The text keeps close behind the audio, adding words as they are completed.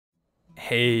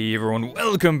Hey everyone,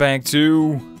 welcome back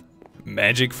to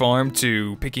Magic Farm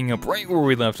 2. Picking up right where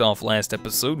we left off last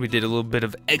episode, we did a little bit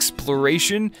of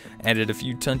exploration, added a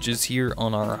few touches here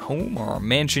on our home, or our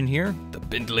mansion here, the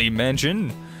Bentley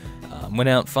Mansion. Went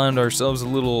out, found ourselves a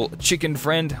little chicken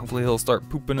friend. Hopefully he'll start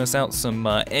pooping us out some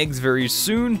eggs very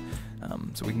soon,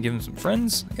 so we can give him some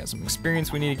friends. I got some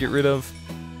experience we need to get rid of.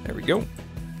 There we go.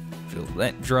 Fill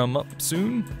that drum up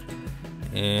soon.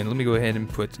 And let me go ahead and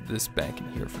put this back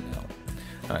in here for now.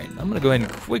 Alright, I'm going to go ahead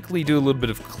and quickly do a little bit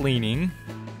of cleaning.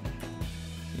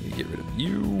 Need to get rid of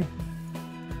you.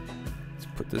 Let's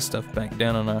put this stuff back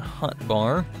down on our hot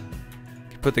bar.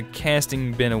 Put the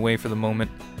casting bin away for the moment.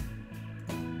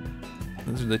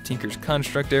 Those are the Tinker's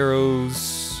Construct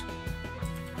arrows.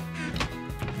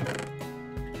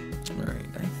 Alright,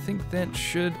 I think that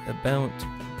should about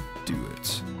do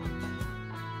it.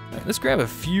 Alright, let's grab a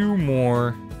few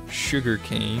more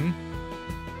sugarcane.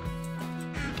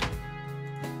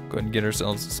 Go ahead and get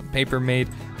ourselves some paper made.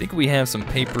 I think we have some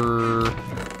paper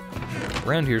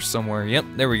around here somewhere. Yep,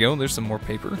 there we go. There's some more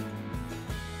paper.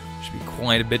 Should be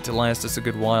quite a bit to last us a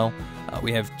good while.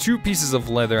 We have 2 pieces of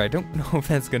leather. I don't know if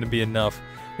that's going to be enough.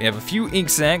 We have a few ink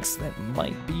sacs. That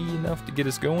might be enough to get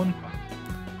us going.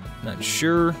 Not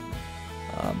sure.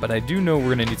 But I do know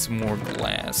we're going to need some more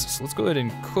glass. So let's go ahead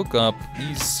and cook up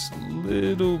these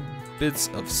little bits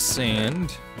of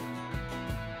sand.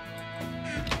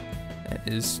 That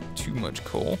is too much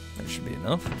coal. That should be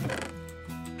enough.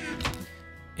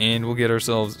 And we'll get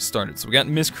ourselves started. So we got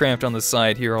Miscraft on the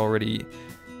side here already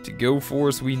to go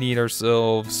for. So we need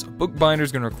ourselves a bookbinder.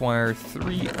 Is going to require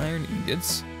 3 iron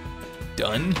ingots.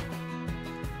 Done.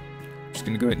 Just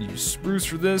going to go ahead and use spruce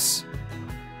for this.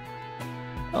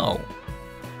 Oh.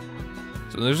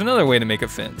 So there's another way to make a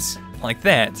fence. Like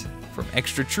that. From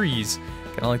extra trees.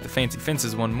 Kind of like the fancy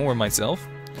fences one more myself.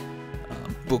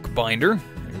 Bookbinder.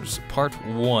 There's part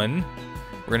 1.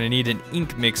 We're going to need an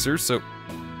ink mixer, so...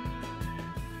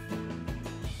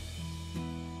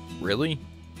 Really?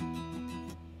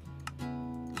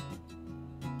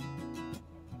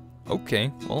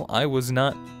 Okay, well, I was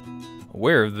not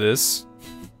aware of this.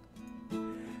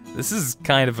 This is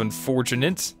kind of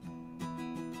unfortunate.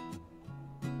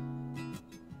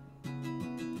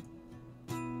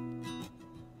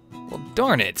 Well,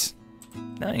 darn it.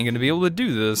 Now I ain't going to be able to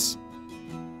do this.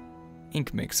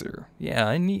 Ink mixer. Yeah,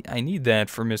 I need that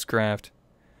for Miscraft.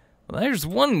 Well, there's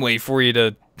one way for you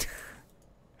to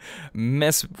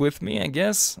mess with me, I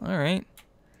guess. Alright.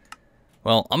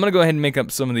 Well, I'm going to go ahead and make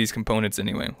up some of these components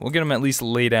anyway. We'll get them at least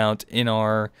laid out in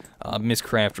our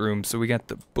Miscraft room. So we got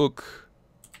the book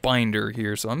binder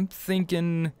here. So I'm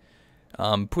thinking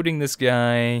putting this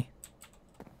guy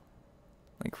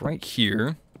like right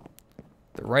here.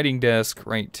 The writing desk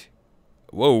right...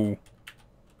 Whoa.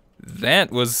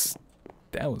 That was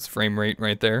frame rate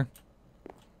right there.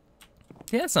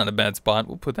 Yeah, it's not a bad spot.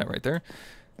 We'll put that right there.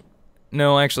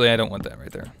 No, actually, I don't want that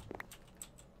right there.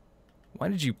 Why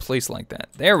did you place like that?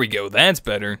 There we go. That's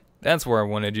better. That's where I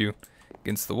wanted you.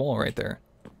 Against the wall right there.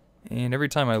 And every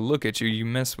time I look at you, you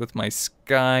mess with my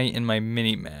sky and my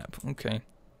mini-map. Okay.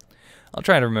 I'll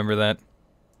try to remember that.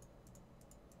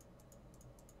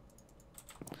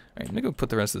 Alright, let me go put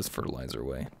the rest of this fertilizer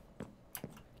away.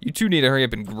 You two need to hurry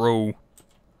up and grow.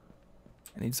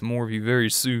 I need some more of you very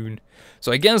soon.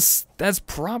 So I guess that's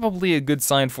probably a good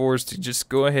sign for us to just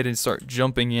go ahead and start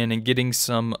jumping in and getting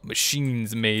some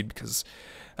machines made, because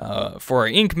for our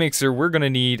ink mixer, we're going to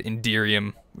need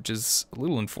Enderium, which is a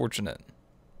little unfortunate.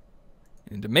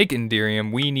 And to make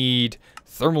Enderium, we need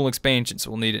thermal expansion.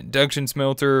 So we'll need an induction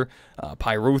smelter,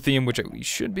 pyrotheum, which we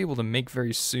should be able to make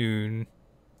very soon.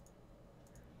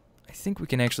 I think we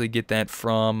can actually get that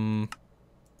from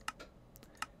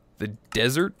the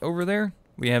desert over there.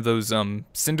 We have those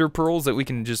cinder pearls that we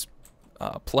can just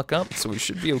pluck up, so we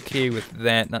should be okay with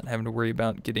that, not having to worry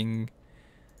about getting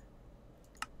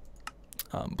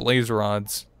blaze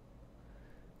rods.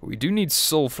 We do need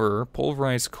sulfur,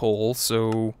 pulverized coal,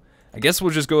 so I guess we'll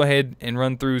just go ahead and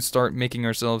run through, start making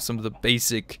ourselves some of the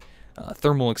basic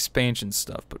thermal expansion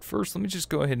stuff. But first, let me just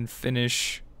go ahead and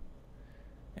finish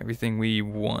everything we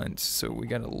want. So we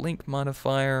got a link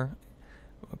modifier.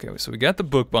 Okay, so we got the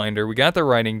bookbinder, we got the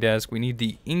writing desk, we need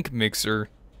the ink mixer.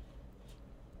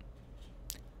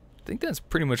 I think that's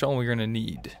pretty much all we're going to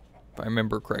need, if I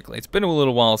remember correctly. It's been a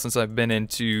little while since I've been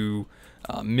into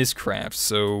Miscraft,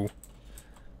 so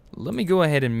let me go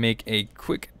ahead and make a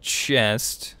quick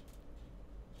chest.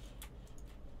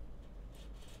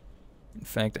 In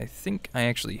fact, I think I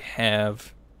actually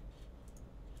have...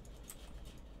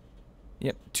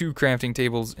 Yep, 2 crafting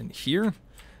tables in here.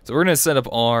 So we're going to set up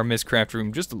our Miscraft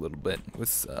room just a little bit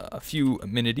with a few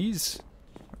amenities.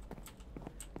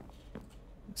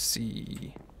 Let's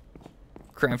see.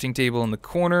 Crafting table in the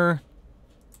corner.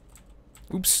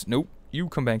 Oops, nope. You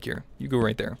come back here. You go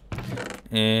right there.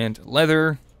 And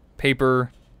leather,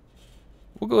 paper.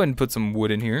 We'll go ahead and put some wood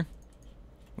in here.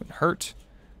 Wouldn't hurt.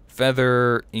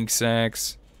 Feather, ink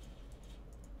sacs.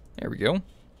 There we go.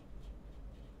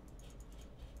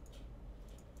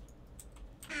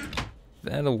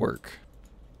 That'll work.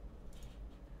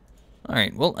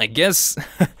 Alright, well, I guess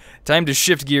time to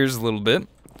shift gears a little bit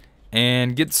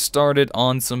and get started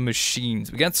on some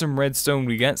machines. We got some redstone,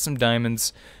 we got some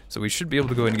diamonds, so we should be able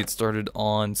to go ahead and get started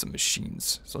on some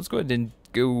machines. So let's go ahead and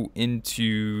go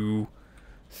into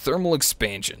thermal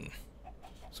expansion.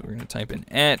 So we're going to type in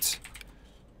at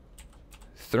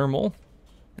thermal,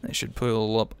 and that should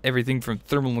pull up everything from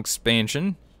thermal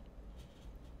expansion.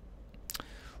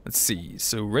 Let's see,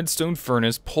 so redstone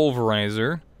furnace,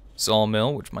 pulverizer,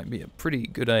 sawmill, which might be a pretty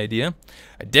good idea.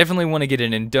 I definitely want to get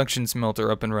an induction smelter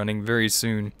up and running very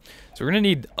soon. So we're going to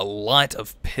need a lot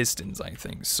of pistons, I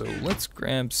think. So let's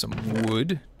grab some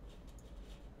wood.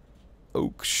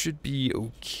 Oak should be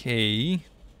okay.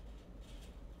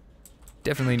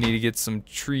 Definitely need to get some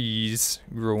trees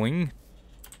growing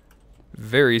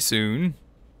very soon.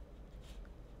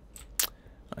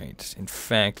 Alright, in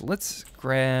fact, let's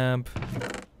grab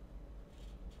a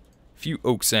few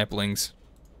oak saplings.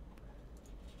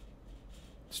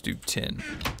 Let's do 10.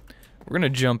 We're gonna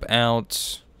jump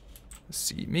out, let's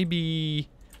see, maybe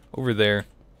over there.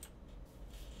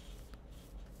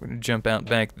 We're gonna jump out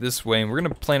back this way, and we're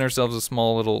gonna plant ourselves a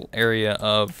small little area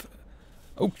of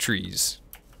oak trees.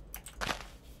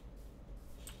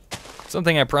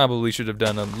 Something I probably should have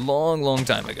done a long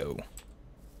time ago.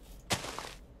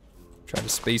 Try to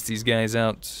space these guys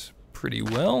out pretty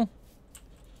well.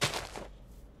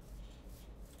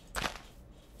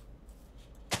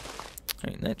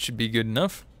 Alright, that should be good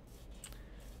enough.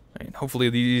 Alright,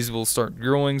 hopefully these will start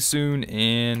growing soon,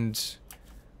 and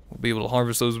we'll be able to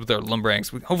harvest those with our lumber axe.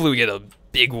 Hopefully we get a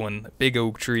big one, a big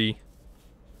oak tree.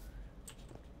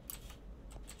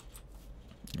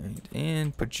 Alright,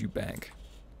 and put you back.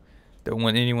 Don't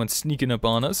want anyone sneaking up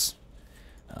on us.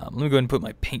 Let me go ahead and put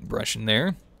my paintbrush in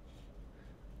there.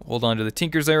 Hold on to the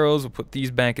Tinker's arrows. We'll put these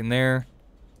back in there.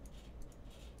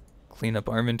 Clean up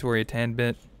our inventory a tad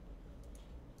bit.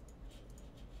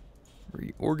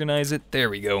 Reorganize it. There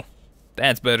we go.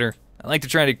 That's better. I like to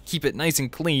try to keep it nice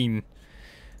and clean.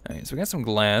 Alright, so we got some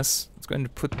glass. Let's go ahead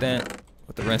and put that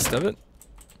with the rest of it.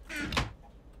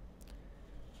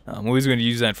 I'm always going to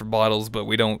use that for bottles, but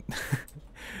we don't.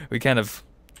 We kind of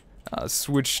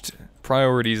switched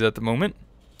priorities at the moment.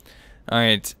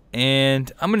 Alright,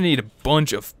 and I'm going to need a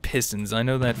bunch of pistons. I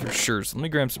know that for sure. So let me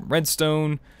grab some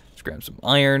redstone. Let's grab some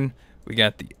iron. We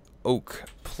got the oak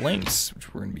planks,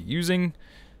 which we're going to be using.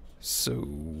 So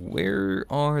where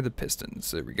are the pistons?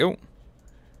 There we go. I'm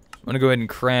going to go ahead and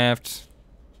craft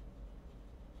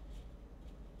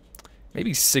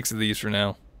maybe 6 of these for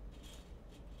now.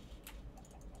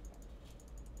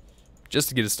 Just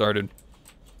to get it started.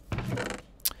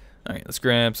 Alright, let's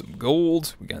grab some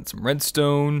gold. We got some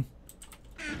redstone.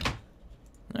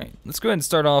 Alright, let's go ahead and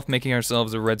start off making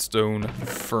ourselves a redstone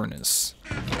furnace.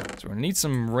 So we're gonna need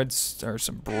some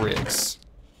some bricks.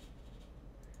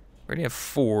 We already have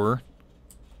 4.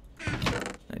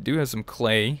 I do have some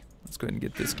clay. Let's go ahead and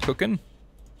get this cooking.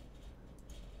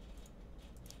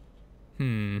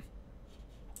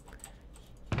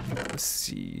 Let's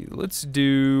see. Let's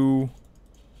do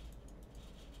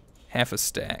half a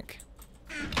stack.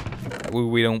 That way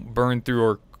we don't burn through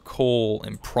our coal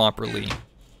improperly.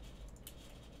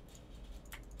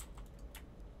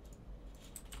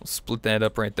 We'll split that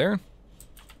up right there.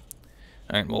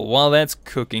 Alright, well, while that's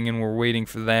cooking and we're waiting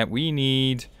for that, we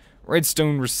need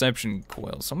redstone reception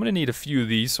coils. So I'm going to need a few of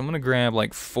these, so I'm going to grab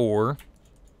like 4.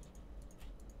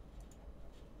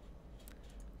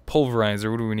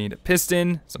 Pulverizer, what do we need? A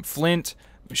piston, some flint,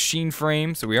 machine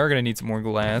frame, so we are going to need some more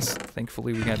glass.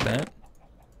 Thankfully we got that.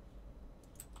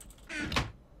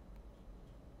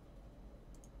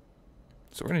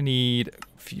 So we're going to need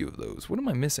a few of those. What am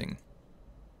I missing?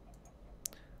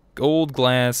 Gold,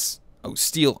 glass, oh,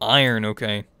 steel, iron,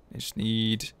 okay. I just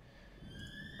need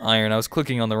iron. I was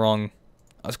clicking on the wrong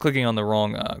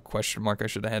question mark. I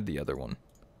should have had the other one.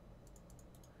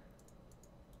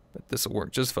 But this will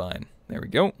work just fine. There we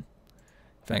go.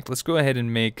 In fact, let's go ahead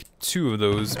and make 2 of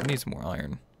those. We need some more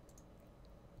iron.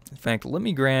 In fact, let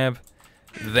me grab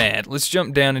that. Let's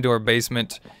jump down into our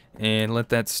basement and let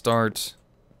that start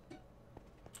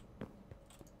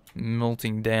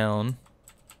melting down.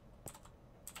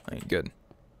 Alright, good.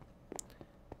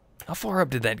 How far up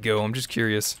did that go? I'm just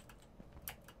curious.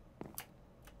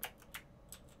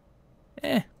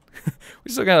 We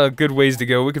still got a good ways to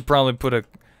go. We could probably put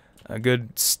a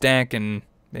good stack and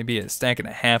maybe a stack and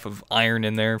a half of iron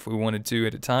in there if we wanted to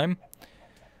at a time.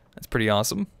 That's pretty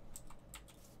awesome.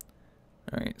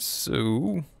 Alright,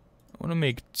 so I want to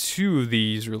make 2 of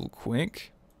these real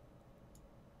quick.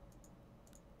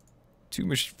 2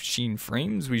 machine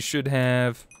frames. We should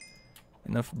have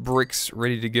enough bricks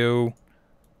ready to go.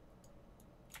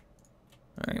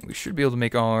 Alright, we should be able to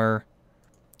make our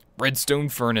redstone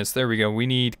furnace. There we go. We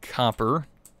need copper.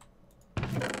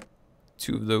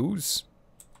 2 of those.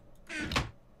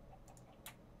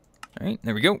 Alright,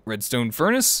 there we go. Redstone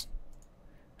furnace.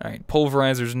 Alright,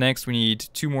 pulverizers next. We need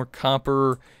 2 more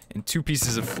copper and 2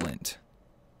 pieces of flint.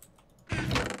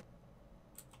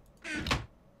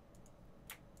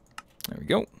 There we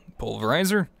go.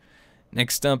 Pulverizer.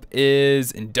 Next up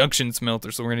is induction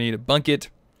smelter. So we're going to need a bucket.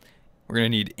 We're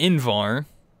going to need Invar.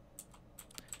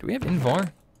 Do we have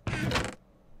Invar?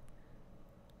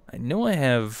 I know I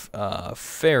have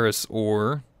ferrous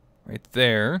ore right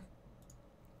there.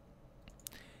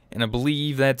 And I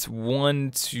believe that's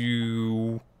 1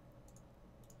 to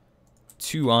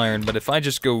 2 iron. But if I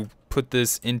just go put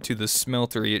this into the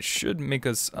smeltery, it should make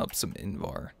us up some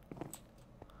Invar.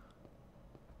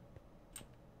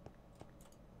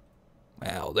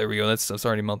 Wow, there we go. That stuff's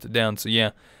already melted down. So yeah,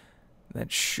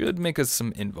 that should make us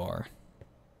some Invar.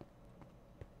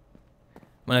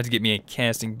 I'm gonna have to get me a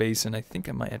casting basin. I think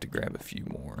I might have to grab a few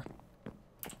more.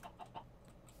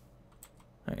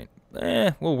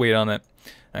 Alright, we'll wait on that.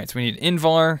 Alright, so we need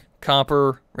Invar,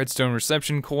 copper, redstone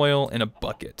reception coil, and a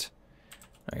bucket.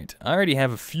 Alright, I already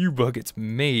have a few buckets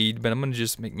made, but I'm gonna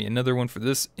just make me another one for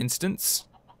this instance.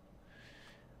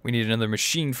 We need another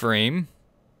machine frame.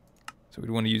 So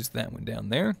we'd want to use that one down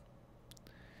there.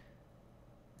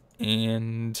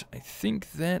 And I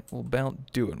think that will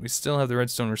about do it. We still have the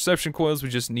redstone reception coils. We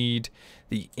just need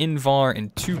the Invar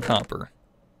and 2 copper.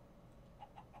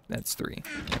 That's 3.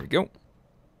 There we go.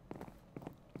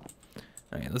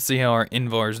 Alright, let's see how our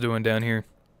Invar's doing down here.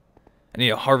 I need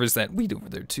to harvest that wheat over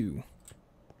there too.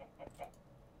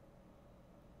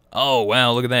 Oh,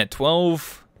 wow, look at that.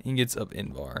 12 ingots of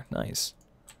Invar. Nice.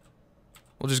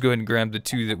 We'll just go ahead and grab the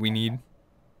 2 that we need.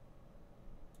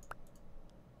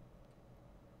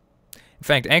 In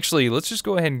fact, actually, let's just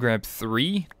go ahead and grab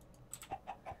 3.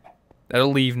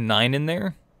 That'll leave 9 in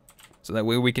there. So that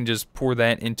way we can just pour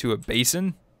that into a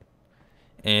basin.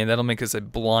 And that'll make us a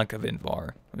block of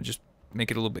Invar. We'll just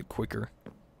make it a little bit quicker.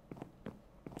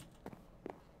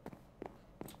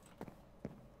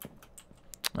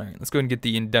 Alright, let's go ahead and get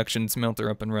the induction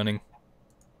smelter up and running.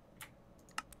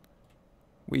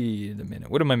 Wait a minute,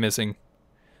 what am I missing?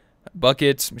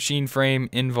 Buckets, machine frame,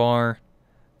 Invar,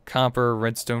 copper,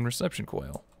 redstone reception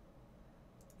coil.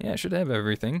 Yeah, I should have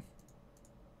everything.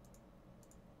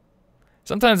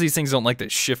 Sometimes these things don't like to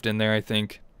shift in there, I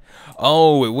think.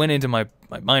 Oh, it went into my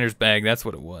miner's bag, that's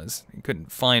what it was. I couldn't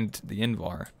find the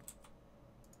Invar.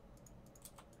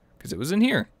 Because it was in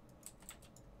here.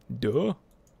 Duh.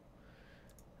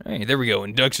 Alright, there we go,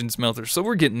 induction smelter. So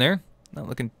we're getting there. Not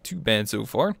looking too bad so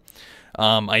far.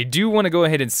 I do want to go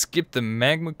ahead and skip the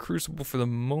magma crucible for the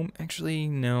moment. Actually,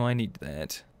 no, I need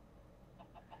that.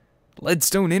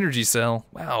 Leadstone energy cell.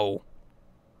 Wow.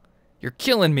 You're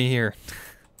killing me here.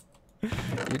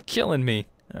 You're killing me.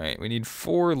 Alright, we need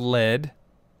 4 lead.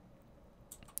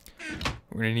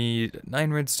 We're going to need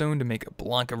 9 redstone to make a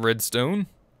block of redstone.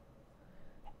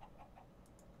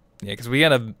 Yeah, because we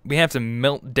have to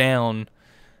melt down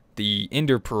the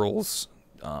ender pearls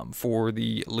for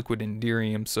the liquid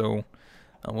enderium, so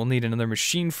we'll need another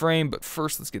machine frame, but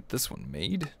first let's get this one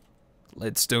made.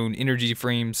 Leadstone energy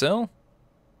frame cell,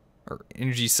 or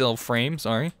energy cell frame,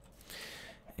 sorry.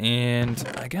 And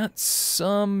I got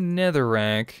some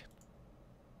netherrack.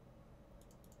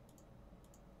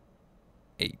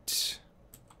 8.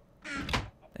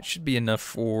 That should be enough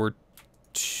for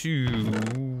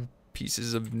 2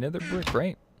 pieces of nether brick,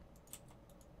 right?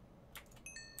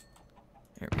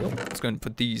 There we go. Let's go ahead and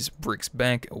put these bricks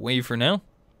back away for now.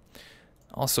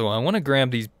 Also, I want to grab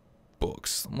these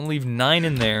books. I'm going to leave 9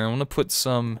 in there. I want to put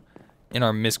some in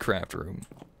our miscraft room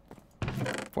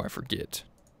before I forget.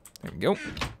 There we go.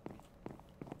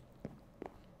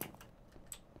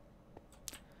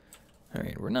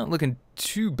 Alright, we're not looking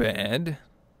too bad.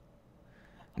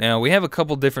 Now, we have a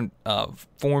couple different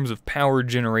forms of power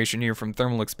generation here from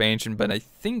thermal expansion, but I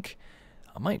think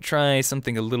I might try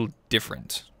something a little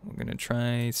different. We're going to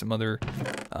try some other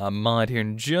mod here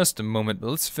in just a moment, but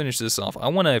let's finish this off. I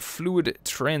want a fluid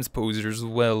transposer as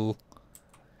well.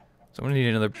 So I'm going to need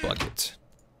another bucket.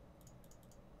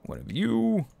 One of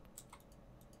you.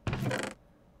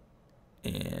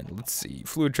 And let's see.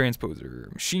 Fluid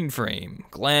transposer, machine frame,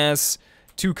 glass,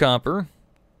 2 copper.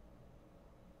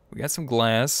 We got some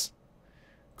glass,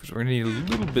 because we're going to need a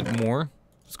little bit more.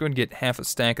 Let's go ahead and get half a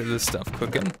stack of this stuff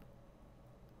cooking.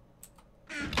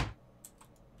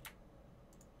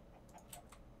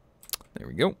 There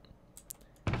we go.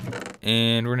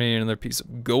 And we're going to need another piece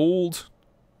of gold.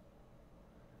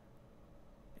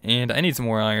 And I need some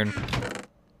more iron.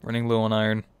 Running low on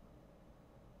iron.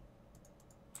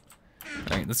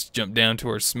 Alright, let's jump down to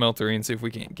our smeltery and see if we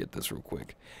can't get this real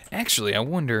quick. Actually, I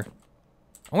wonder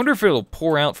if it'll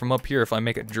pour out from up here if I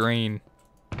make a drain.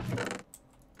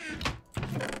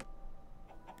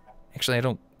 Actually, I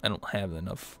don't have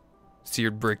enough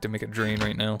seared brick to make a drain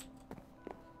right now.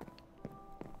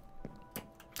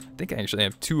 I think I actually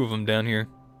have 2 of them down here.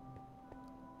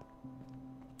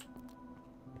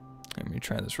 Let me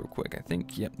try this real quick. I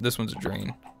think, yep, this one's a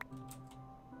drain.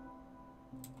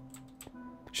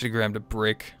 Should have grabbed a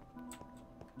brick.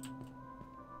 I'm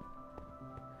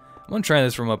gonna try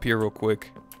this from up here real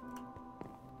quick,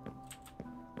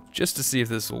 just to see if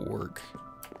this will work.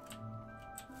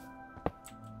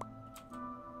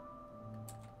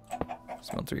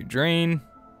 Smeltery drain.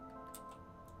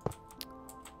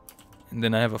 And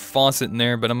then I have a faucet in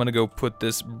there, but I'm gonna go put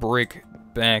this brick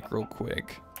back real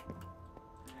quick.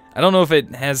 I don't know if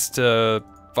it has to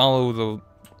follow the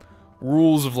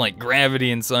rules of like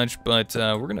gravity and such, but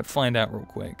we're gonna find out real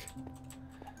quick.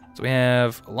 So we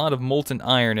have a lot of molten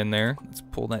iron in there. Let's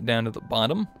pull that down to the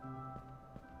bottom.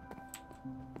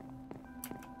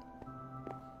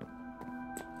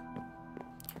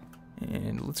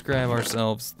 And let's grab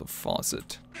ourselves the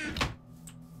faucet.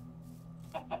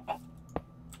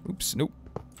 Oops, nope.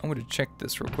 I'm gonna check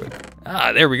this real quick.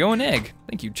 Ah, there we go, an egg.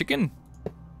 Thank you, chicken.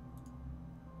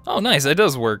 Oh, nice, that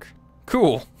does work.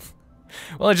 Cool.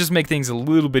 Well, it just make things a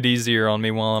little bit easier on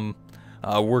me while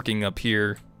I'm working up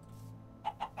here.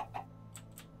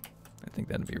 I think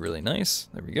that'd be really nice.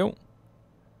 There we go. Go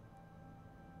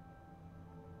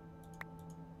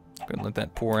ahead and let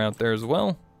that pour out there as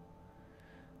well.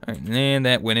 Alright, and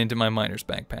that went into my miner's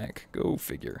backpack. Go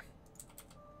figure.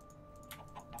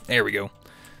 There we go.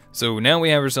 So now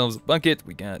we have ourselves a bucket.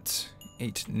 We got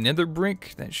 8 nether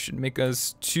brick. That should make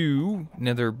us 2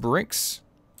 nether bricks.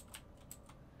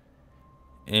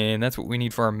 And that's what we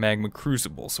need for our magma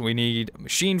crucible. So we need a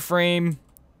machine frame.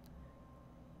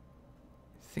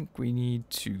 I think we need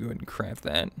to go ahead and craft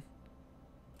that.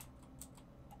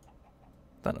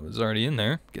 Thought it was already in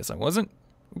there. Guess I wasn't.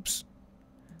 Oops.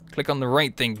 Click on the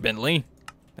right thing, Bentley.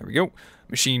 There we go.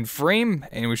 Machine frame.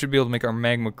 And we should be able to make our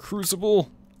magma crucible.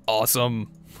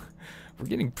 Awesome. We're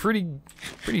getting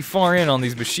pretty far in on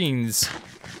these machines.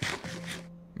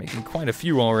 Making quite a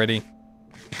few already.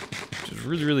 Which is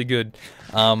really, really good.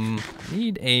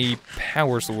 Need a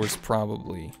power source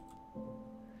probably.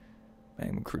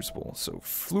 Magma crucible. So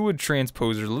fluid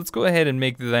transposer. Let's go ahead and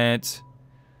make that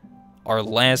our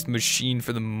last machine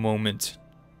for the moment.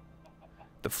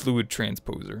 The fluid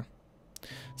transposer.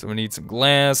 So we need some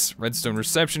glass, redstone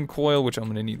reception coil, which I'm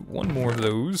gonna need 1 more of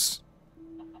those.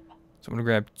 So I'm gonna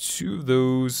grab 2 of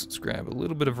those. Let's grab a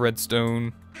little bit of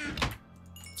redstone.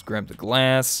 Let's grab the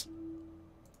glass.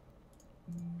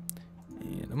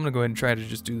 And I'm gonna go ahead and try to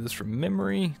just do this from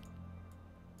memory.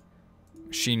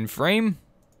 Machine frame.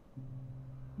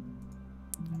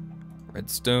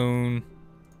 Redstone.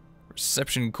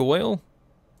 Reception coil.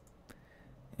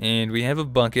 And we have a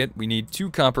bucket. We need 2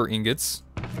 copper ingots.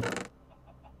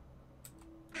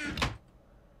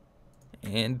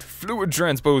 And fluid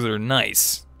transposer.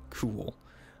 Nice. Cool.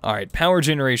 Alright, power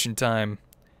generation time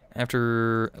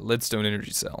after a leadstone energy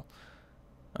cell.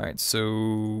 Alright,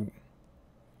 so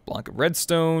block of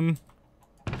redstone.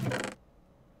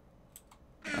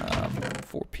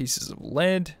 4 pieces of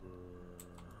lead.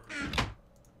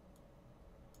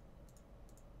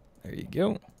 There you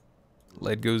go.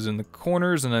 Lead goes in the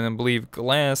corners, and I believe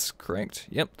glass, correct?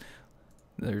 Yep.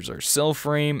 There's our cell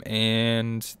frame,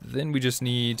 and then we just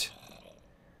need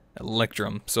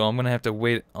electrum. So I'm going to have to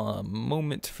wait a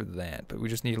moment for that, but we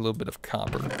just need a little bit of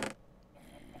copper.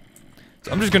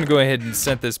 So I'm just going to go ahead and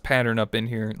set this pattern up in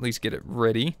here, at least get it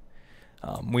ready.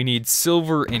 We need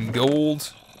silver and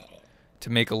gold to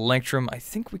make electrum. I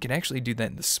think we can actually do that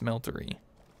in the smeltery.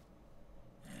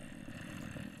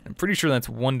 I'm pretty sure that's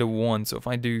 1-to-1, so if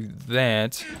I do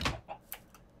that,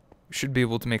 we should be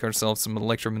able to make ourselves some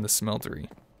electrum in the smeltery.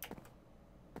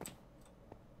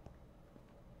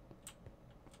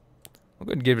 We'll go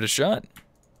ahead and give it a shot.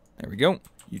 There we go.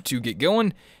 You 2 get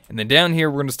going. And then down here,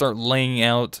 we're going to start laying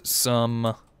out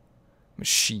some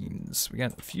machines. We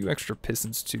got a few extra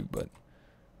pistons too, but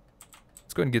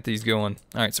let's go ahead and get these going.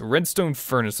 Alright, so redstone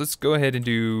furnace. Let's go ahead and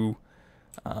do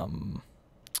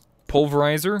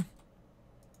pulverizer.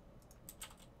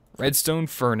 redstone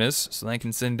furnace, so that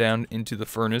can send down into the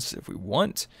furnace if we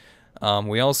want.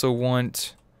 We also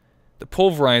want the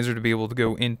pulverizer to be able to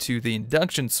go into the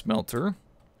induction smelter.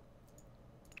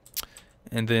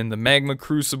 And then the magma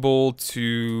crucible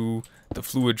to the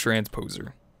fluid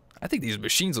transposer. I think these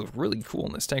machines look really cool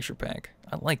in this texture pack.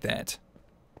 I like that.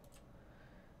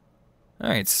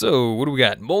 Alright, so what do we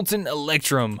got? Molten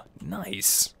electrum.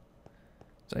 Nice.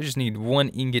 So I just need 1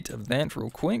 ingot of that real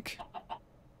quick.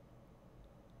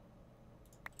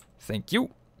 Thank you.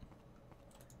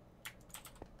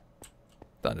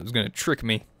 Thought it was going to trick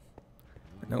me.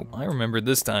 Nope, I remembered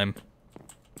this time.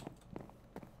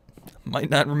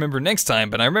 Might not remember next time,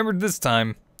 but I remembered this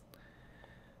time.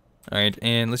 Alright,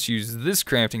 and let's use this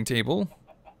crafting table.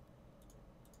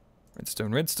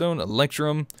 Redstone, redstone,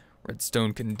 electrum,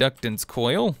 redstone conductance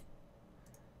coil.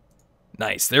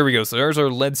 Nice, there we go. So there's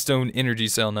our leadstone energy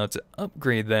cell. Now to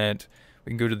upgrade that, we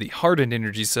can go to the hardened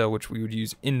energy cell, which we would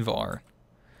use Invar.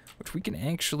 Which we can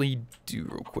actually do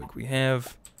real quick. We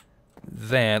have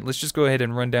that. Let's just go ahead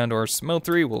and run down to our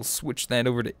smeltery. We'll switch that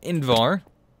over to Invar.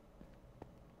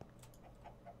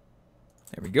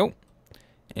 There we go.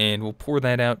 And we'll pour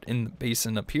that out in the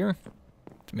basin up here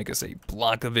to make us a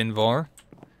block of Invar.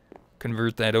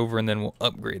 Convert that over and then we'll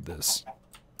upgrade this.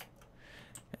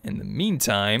 In the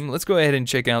meantime, let's go ahead and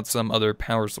check out some other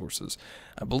power sources.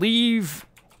 I believe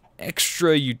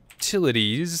Extra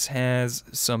Utilities has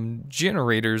some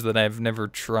generators that I've never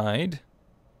tried.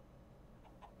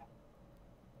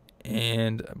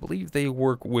 And I believe they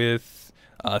work with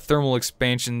thermal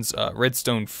expansions,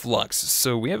 redstone flux.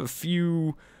 So we have a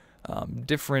few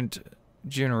different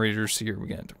generators here. We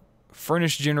got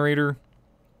furnace generator,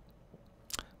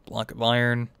 block of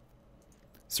iron,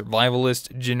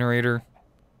 survivalist generator.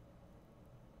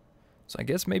 So I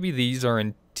guess maybe these are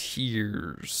in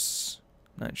tiers.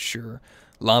 Not sure.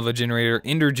 Lava generator,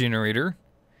 ender generator,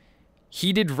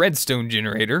 heated redstone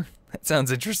generator. That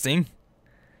sounds interesting.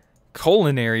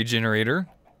 Culinary generator.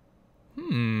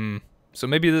 So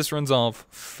maybe this runs off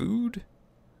food?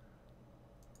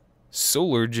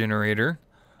 Solar generator.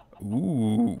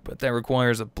 Ooh, but that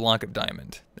requires a block of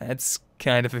diamond. That's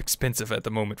kind of expensive at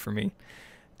the moment for me.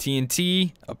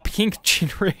 TNT, a pink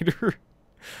generator.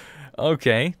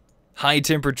 Okay. High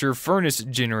temperature furnace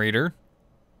generator.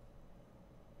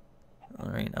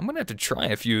 Alright, I'm gonna have to try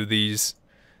a few of these.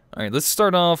 Alright, let's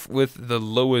start off with the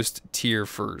lowest tier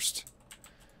first.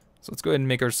 So let's go ahead and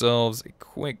make ourselves a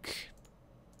quick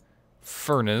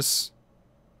furnace.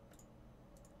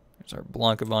 There's our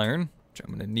block of iron, which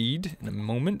I'm going to need in a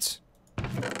moment.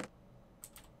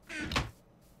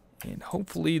 And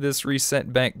hopefully this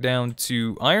reset back down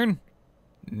to iron.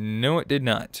 No, it did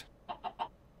not.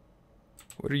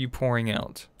 What are you pouring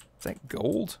out? Is that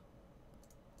gold?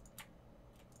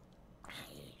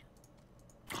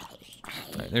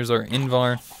 Alright, there's our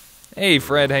Invar. Hey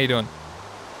Fred, how you doing?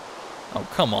 Oh,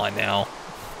 come on now.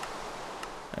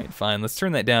 Alright, fine. Let's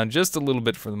turn that down just a little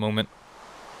bit for the moment.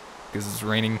 Because it's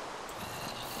raining.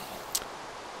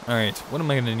 Alright, what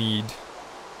am I going to need?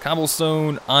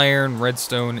 Cobblestone, iron,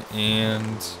 redstone,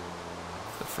 and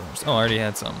the furnace. Oh, I already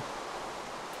had some.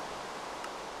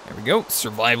 There we go.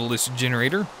 Survivalist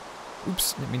generator.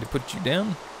 Oops, didn't mean to put you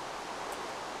down.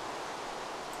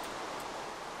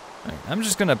 Alright, I'm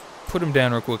just going to put them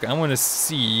down real quick. I want to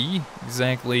see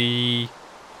exactly...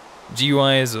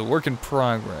 GUI is a work in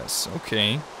progress.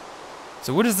 Okay.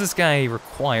 So what does this guy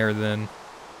require then?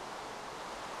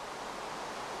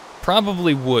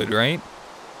 Probably wood, right?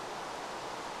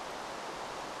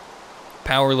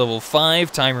 Power level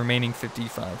 5, time remaining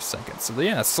 55 seconds. So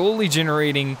yeah, slowly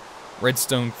generating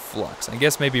redstone flux. I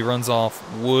guess maybe runs off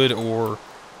wood or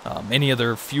any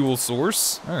other fuel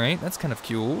source. Alright, that's kind of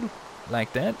cool.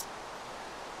 Like that.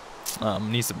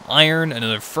 Need some iron,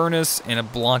 another furnace, and a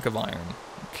block of iron.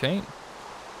 Okay.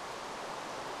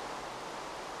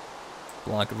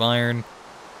 Block of iron.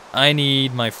 I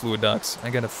need my fluid ducts. I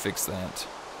gotta fix that.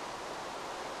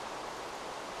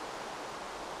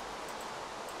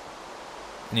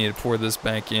 I need to pour this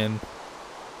back in.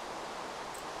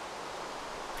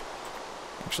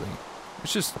 Actually,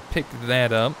 let's just pick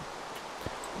that up.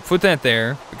 Put that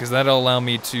there, because that'll allow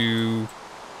me to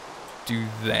do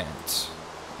that.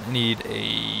 I need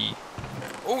a...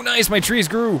 Oh, nice! My trees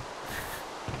grew!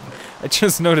 I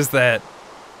just noticed that.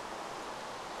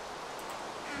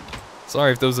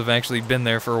 Sorry if those have actually been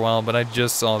there for a while, but I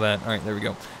just saw that. Alright, there we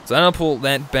go. So I'll pull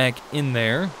that back in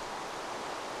there.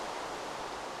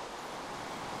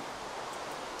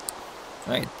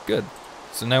 Alright, good.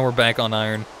 So now we're back on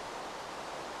iron.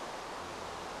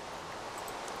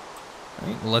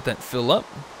 Alright, we'll let that fill up.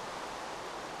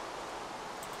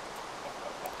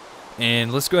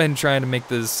 And let's go ahead and try to make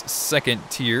this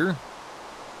second tier.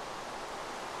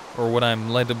 Or what I'm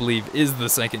led to believe is the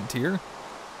second tier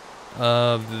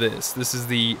of this. This is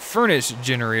the furnace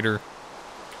generator.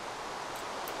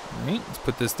 Alright, let's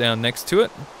put this down next to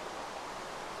it.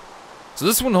 So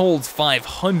this one holds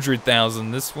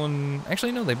 500,000. This one,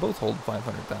 actually no, they both hold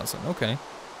 500,000. Okay.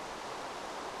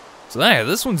 So yeah,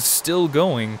 this one's still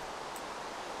going.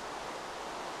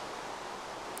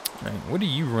 Alright, what do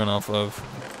you run off of?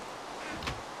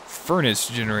 Furnace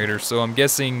generator, so I'm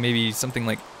guessing maybe something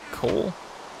like coal?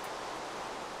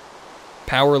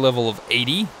 Power level of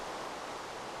 80.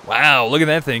 Wow, look at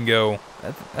that thing go.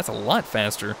 That's a lot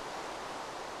faster.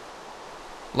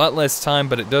 A lot less time,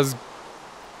 but it does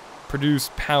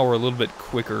produce power a little bit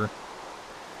quicker.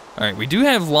 Alright, we do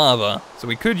have lava, so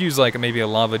we could use like maybe a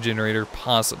lava generator,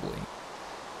 possibly.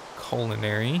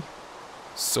 Culinary.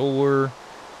 Solar.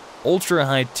 Ultra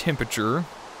high temperature.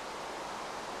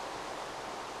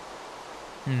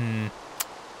 I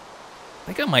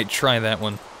think I might try that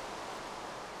one.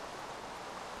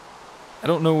 I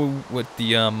don't know what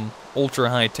the ultra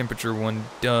high temperature one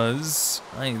does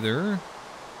either.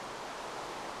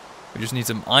 We just need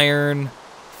some iron,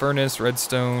 furnace,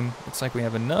 redstone. Looks like we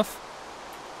have enough.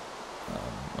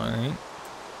 Alright.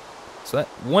 So that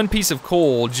one piece of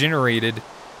coal generated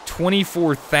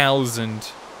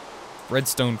 24,000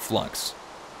 redstone flux.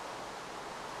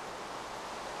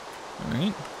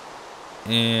 Alright.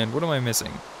 And what am I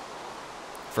missing?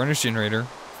 Furnace generator,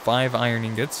 5 iron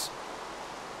ingots.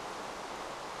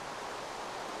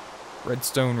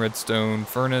 Redstone, redstone,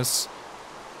 furnace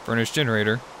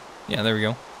generator. Yeah, there we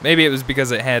go. Maybe it was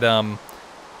because it had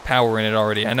power in it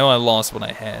already. I know I lost what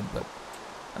I had, but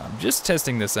I'm just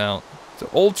testing this out. So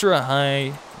ultra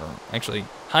high, or actually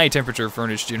high temperature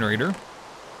furnace generator.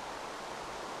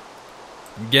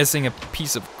 I'm guessing a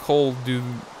piece of coal do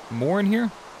more in here.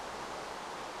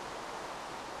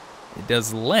 It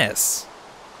does less.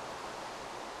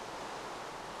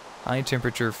 High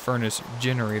temperature furnace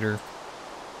generator.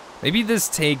 Maybe this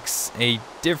takes a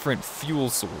different fuel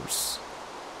source.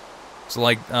 So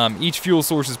like each fuel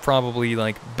source is probably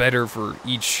like better for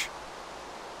each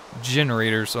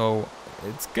generator, so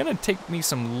it's gonna take me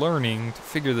some learning to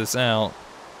figure this out.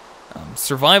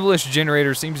 Survivalist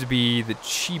generator seems to be the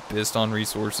cheapest on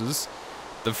resources.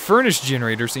 The furnace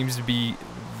generator seems to be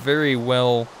very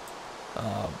well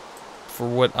for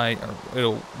what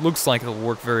looks like it'll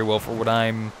work very well for what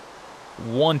I'm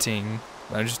wanting.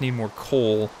 I just need more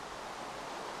coal.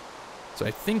 So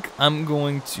I think I'm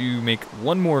going to make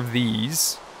one more of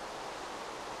these.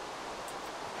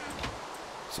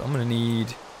 So I'm going to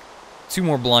need 2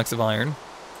 more blocks of iron.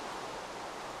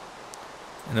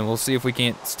 And then we'll see if we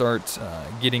can't start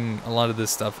getting a lot of this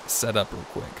stuff set up real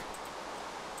quick.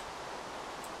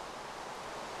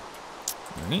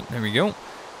 Alright, there we go.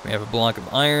 We have a block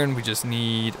of iron. We just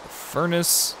need a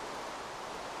furnace.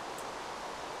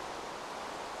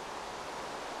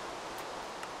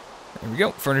 There we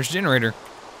go, furnace generator.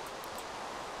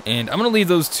 And I'm going to leave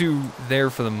those 2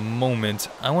 there for the moment.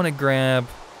 I want to grab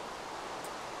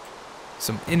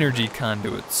some energy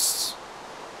conduits.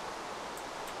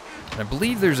 And I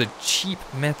believe there's a cheap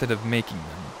method of making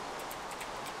them.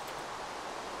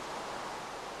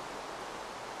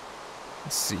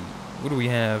 Let's see, what do we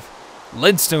have?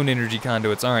 Leadstone energy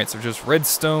conduits. Alright, so just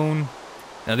redstone.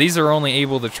 Now these are only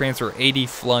able to transfer 80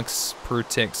 flux per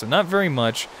tick, so not very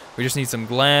much. We just need some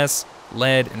glass,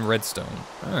 lead, and redstone.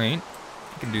 Alright,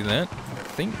 I can do that, I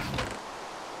think.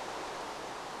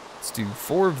 Let's do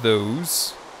 4 of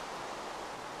those.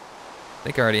 I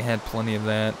think I already had plenty of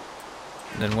that.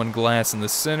 And then 1 glass in the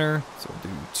center, so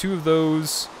we'll do 2 of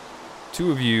those,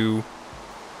 2 of you.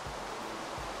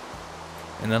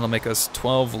 And that'll make us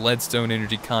 12 leadstone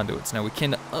energy conduits. Now we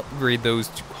can upgrade those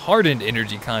to hardened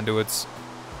energy conduits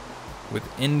with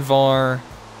Invar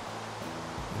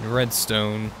and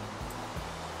redstone.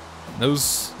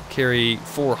 Those carry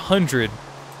 400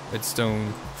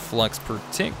 redstone flux per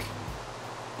tick.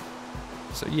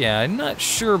 So yeah, I'm not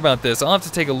sure about this. I'll have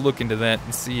to take a look into that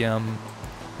and see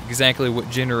exactly what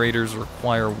generators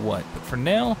require what. But for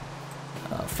now,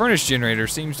 furnace generator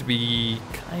seems to be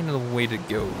kind of the way to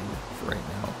go for right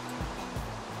now.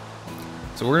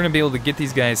 So we're going to be able to get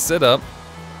these guys set up.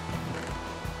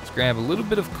 Let's grab a little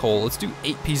bit of coal. Let's do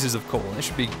 8 pieces of coal. That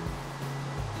should be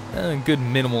a good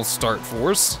minimal start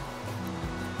for us.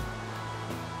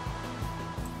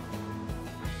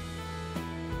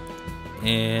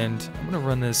 And I'm going to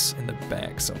run this in the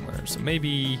back somewhere. So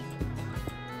maybe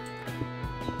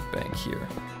back here.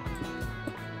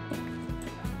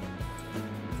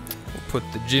 We'll put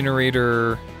the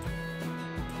generator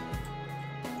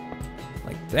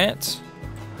like that.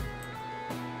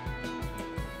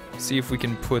 see if we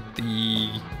can put the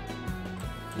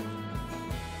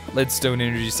leadstone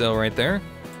energy cell right there.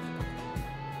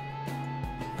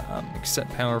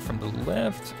 Accept power from the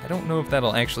left. I don't know if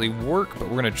that'll actually work, but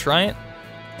we're gonna try it.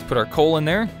 Let's put our coal in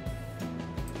there.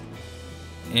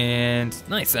 And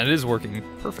nice, that is working.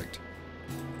 Perfect.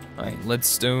 All right,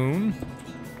 leadstone.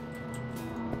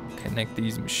 Connect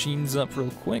these machines up real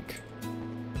quick.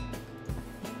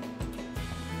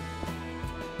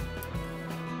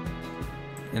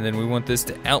 And then we want this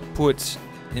to output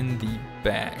in the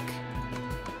back.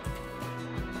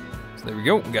 So there we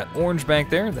go, we got orange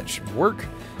back there, that should work.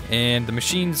 And the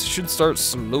machines should start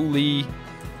slowly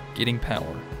getting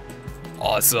power.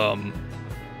 Awesome.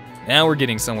 Now we're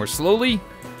getting somewhere slowly,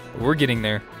 but we're getting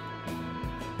there.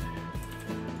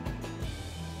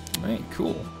 All right,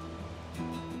 cool.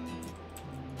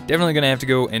 Definitely gonna have to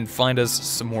go and find us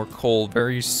some more coal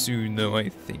very soon though, I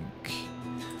think.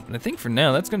 And I think for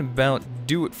now, that's gonna about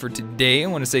do it for today. I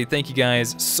wanna say thank you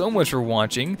guys so much for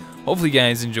watching. Hopefully you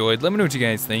guys enjoyed. Let me know what you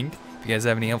guys think. If you guys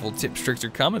have any helpful tips, tricks, or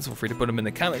comments, feel free to put them in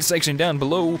the comment section down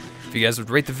below. If you guys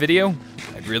would rate the video,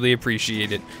 I'd really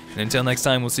appreciate it. And until next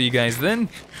time, we'll see you guys then.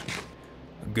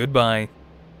 Goodbye.